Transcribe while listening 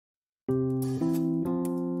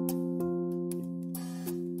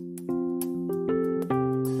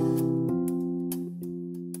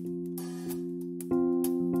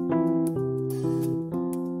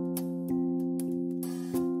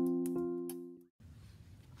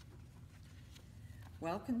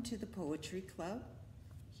Welcome to the Poetry Club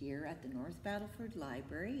here at the North Battleford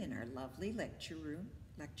Library in our lovely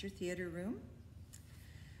lecture theater room.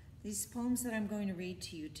 These poems that I'm going to read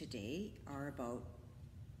to you today are about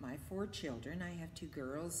my 4 children. I have 2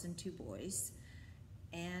 girls and 2 boys,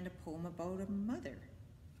 and a poem about a mother.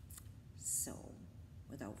 So,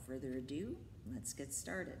 without further ado, let's get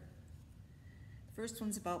started. The first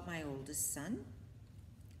one's about my oldest son,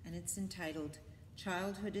 and it's entitled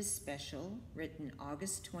Childhood is Special, written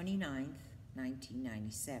August 29th,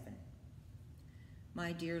 1997.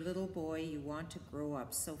 My dear little boy, you want to grow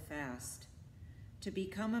up so fast, to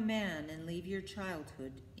become a man and leave your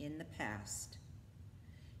childhood in the past.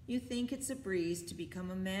 You think it's a breeze to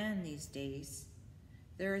become a man these days.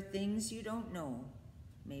 There are things you don't know.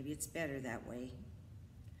 Maybe it's better that way.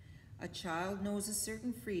 A child knows a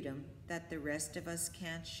certain freedom that the rest of us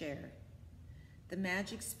can't share. The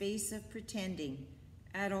magic space of pretending,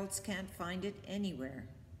 adults can't find it anywhere.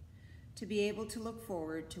 To be able to look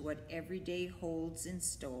forward to what every day holds in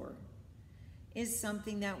store is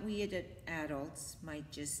something that we adults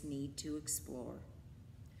might just need to explore.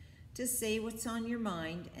 To say what's on your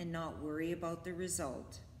mind and not worry about the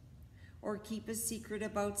result, or keep a secret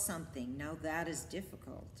about something, now that is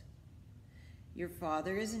difficult. Your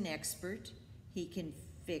father is an expert. He can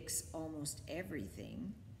fix almost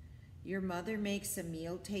everything. Your mother makes a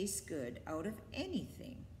meal taste good out of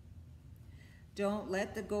anything. Don't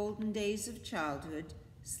let the golden days of childhood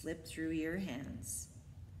slip through your hands.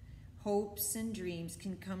 Hopes and dreams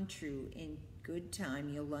can come true. In good time,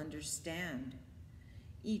 you'll understand.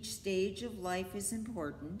 Each stage of life is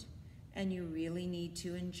important, and you really need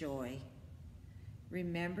to enjoy.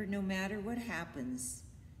 Remember, no matter what happens,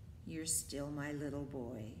 you're still my little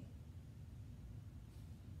boy.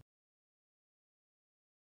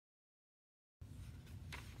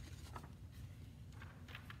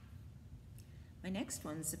 My next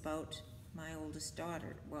one's about my oldest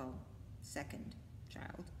daughter, well, second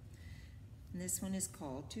child. And this one is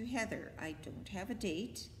called To Heather. I don't have a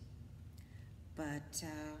date, but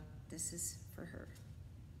this is for her.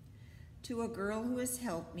 To a girl who has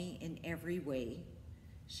helped me in every way.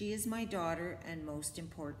 She is my daughter and most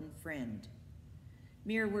important friend.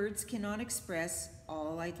 Mere words cannot express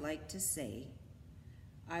all I'd like to say.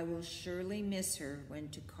 I will surely miss her when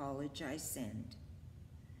to college I send.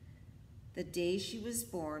 The day she was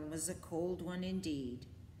born was a cold one indeed.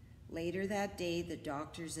 Later that day, the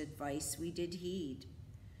doctor's advice we did heed.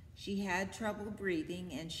 She had trouble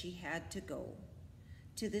breathing and she had to go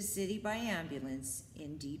to the city by ambulance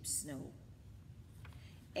in deep snow.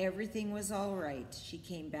 Everything was all right. She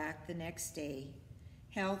came back the next day,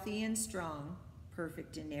 healthy and strong,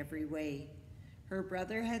 perfect in every way. Her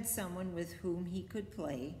brother had someone with whom he could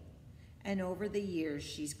play, and over the years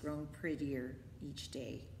she's grown prettier each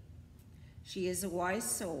day. She is a wise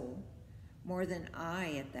soul, more than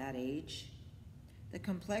I at that age. The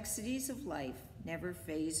complexities of life never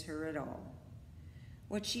faze her at all.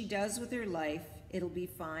 What she does with her life, it'll be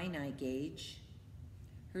fine, I gauge.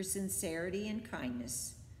 Her sincerity and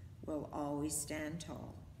kindness will always stand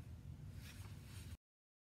tall.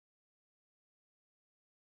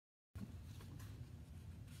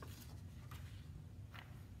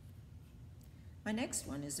 My next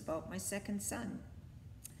one is about my second son,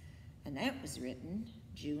 and that was written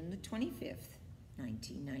June the 25th,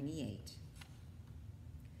 1998.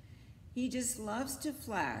 He just loves to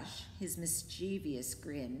flash his mischievous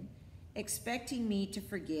grin, expecting me to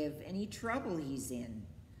forgive any trouble he's in.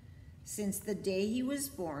 Since the day he was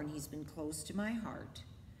born, he's been close to my heart.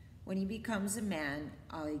 When he becomes a man,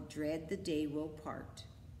 I dread the day we'll part.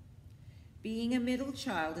 Being a middle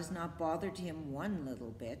child has not bothered him one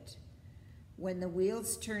little bit. When the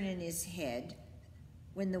wheels turn in his head,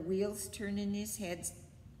 when the wheels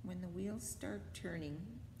start turning,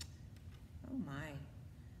 oh my,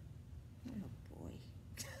 oh boy.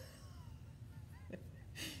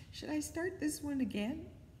 Should I start this one again?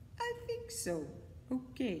 I think so.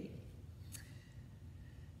 Okay.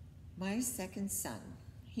 My second son.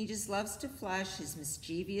 He just loves to flash his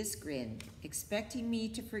mischievous grin, expecting me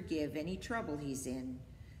to forgive any trouble he's in.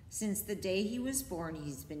 Since the day he was born,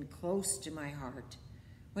 he's been close to my heart.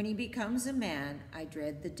 When he becomes a man, I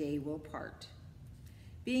dread the day we'll part.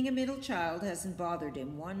 Being a middle child hasn't bothered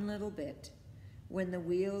him one little bit. When the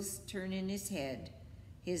wheels turn in his head,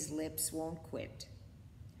 his lips won't quit.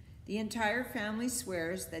 The entire family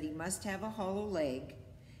swears that he must have a hollow leg,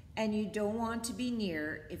 and you don't want to be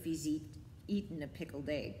near if he's eaten a pickled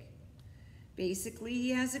egg. Basically,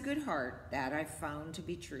 he has a good heart, that I've found to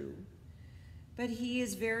be true. But he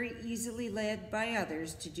is very easily led by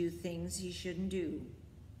others to do things he shouldn't do.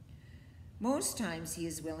 Most times he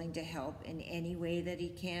is willing to help in any way that he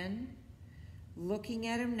can. Looking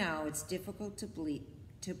at him now, it's difficult to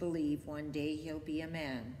believe one day he'll be a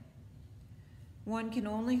man. One can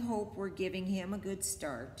only hope we're giving him a good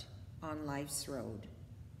start on life's road.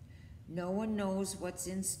 No one knows what's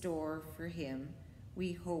in store for him.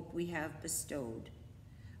 We hope we have bestowed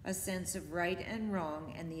a sense of right and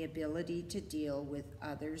wrong and the ability to deal with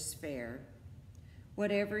others fair.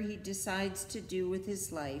 Whatever he decides to do with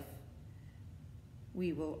his life,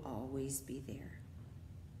 we will always be there.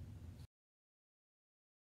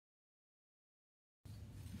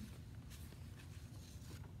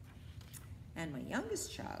 And my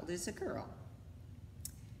youngest child is a girl.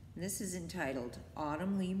 And this is entitled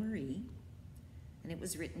Autumn Lee Marie, and it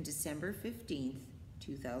was written December 15th,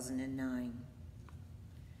 2009.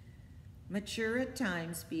 Mature at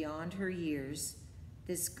times beyond her years,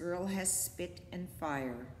 this girl has spit and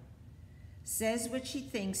fire. Says what she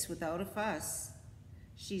thinks without a fuss.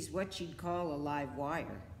 She's what you'd call a live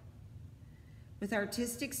wire. With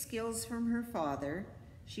artistic skills from her father,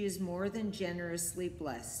 she is more than generously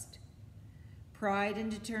blessed. Pride and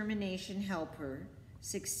determination help her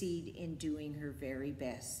succeed in doing her very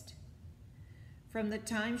best. From the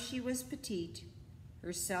time she was petite,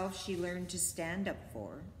 herself she learned to stand up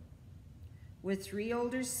for. With 3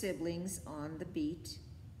 older siblings on the beat,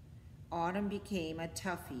 Autumn became a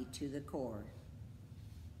toughie to the core.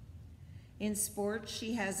 In sports,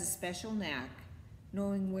 she has a special knack,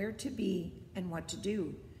 knowing where to be and what to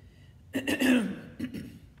do.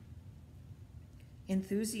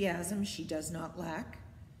 Enthusiasm she does not lack,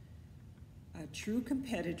 a true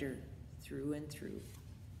competitor through and through.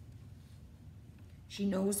 She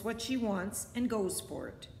knows what she wants and goes for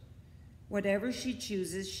it. Whatever she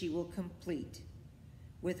chooses, she will complete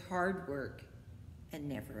with hard work and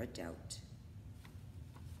never a doubt.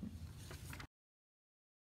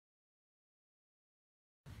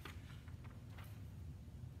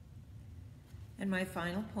 And my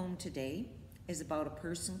final poem today is about a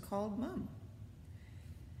person called Mum.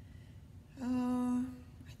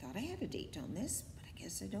 I thought I had a date on this, but I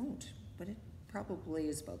guess I don't. But it probably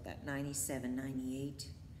is about that 97, 98.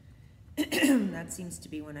 That seems to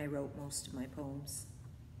be when I wrote most of my poems.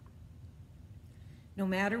 No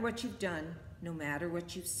matter what you've done, no matter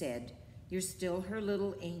what you've said, you're still her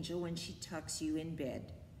little angel when she tucks you in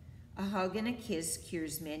bed. A hug and a kiss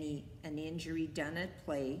cures many an injury done at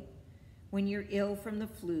play. When you're ill from the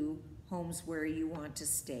flu, home's where you want to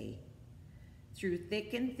stay. Through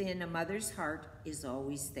thick and thin, a mother's heart is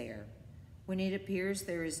always there. When it appears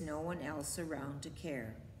there is no one else around to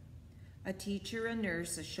care. A teacher, a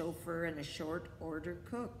nurse, a chauffeur, and a short order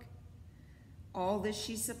cook. All this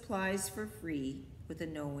she supplies for free with a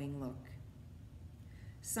knowing look.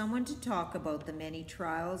 Someone to talk about the many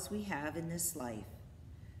trials we have in this life.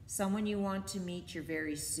 Someone you want to meet your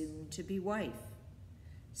very soon-to-be wife.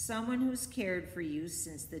 Someone who's cared for you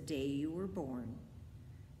since the day you were born.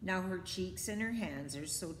 Now her cheeks and her hands are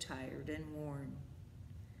so tired and worn.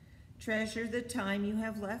 Treasure the time you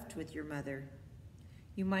have left with your mother.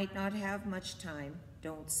 You might not have much time,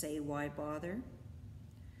 don't say why bother.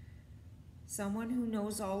 Someone who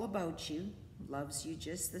knows all about you, loves you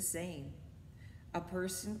just the same. A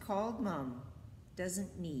person called Mum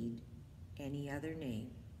doesn't need any other name.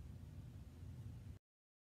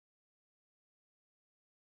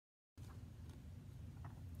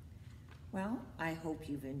 Well, I hope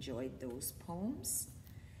you've enjoyed those poems,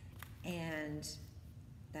 and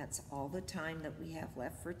that's all the time that we have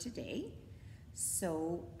left for today.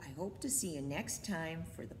 So I hope to see you next time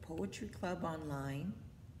for the Poetry Club Online.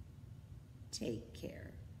 Take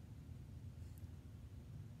care.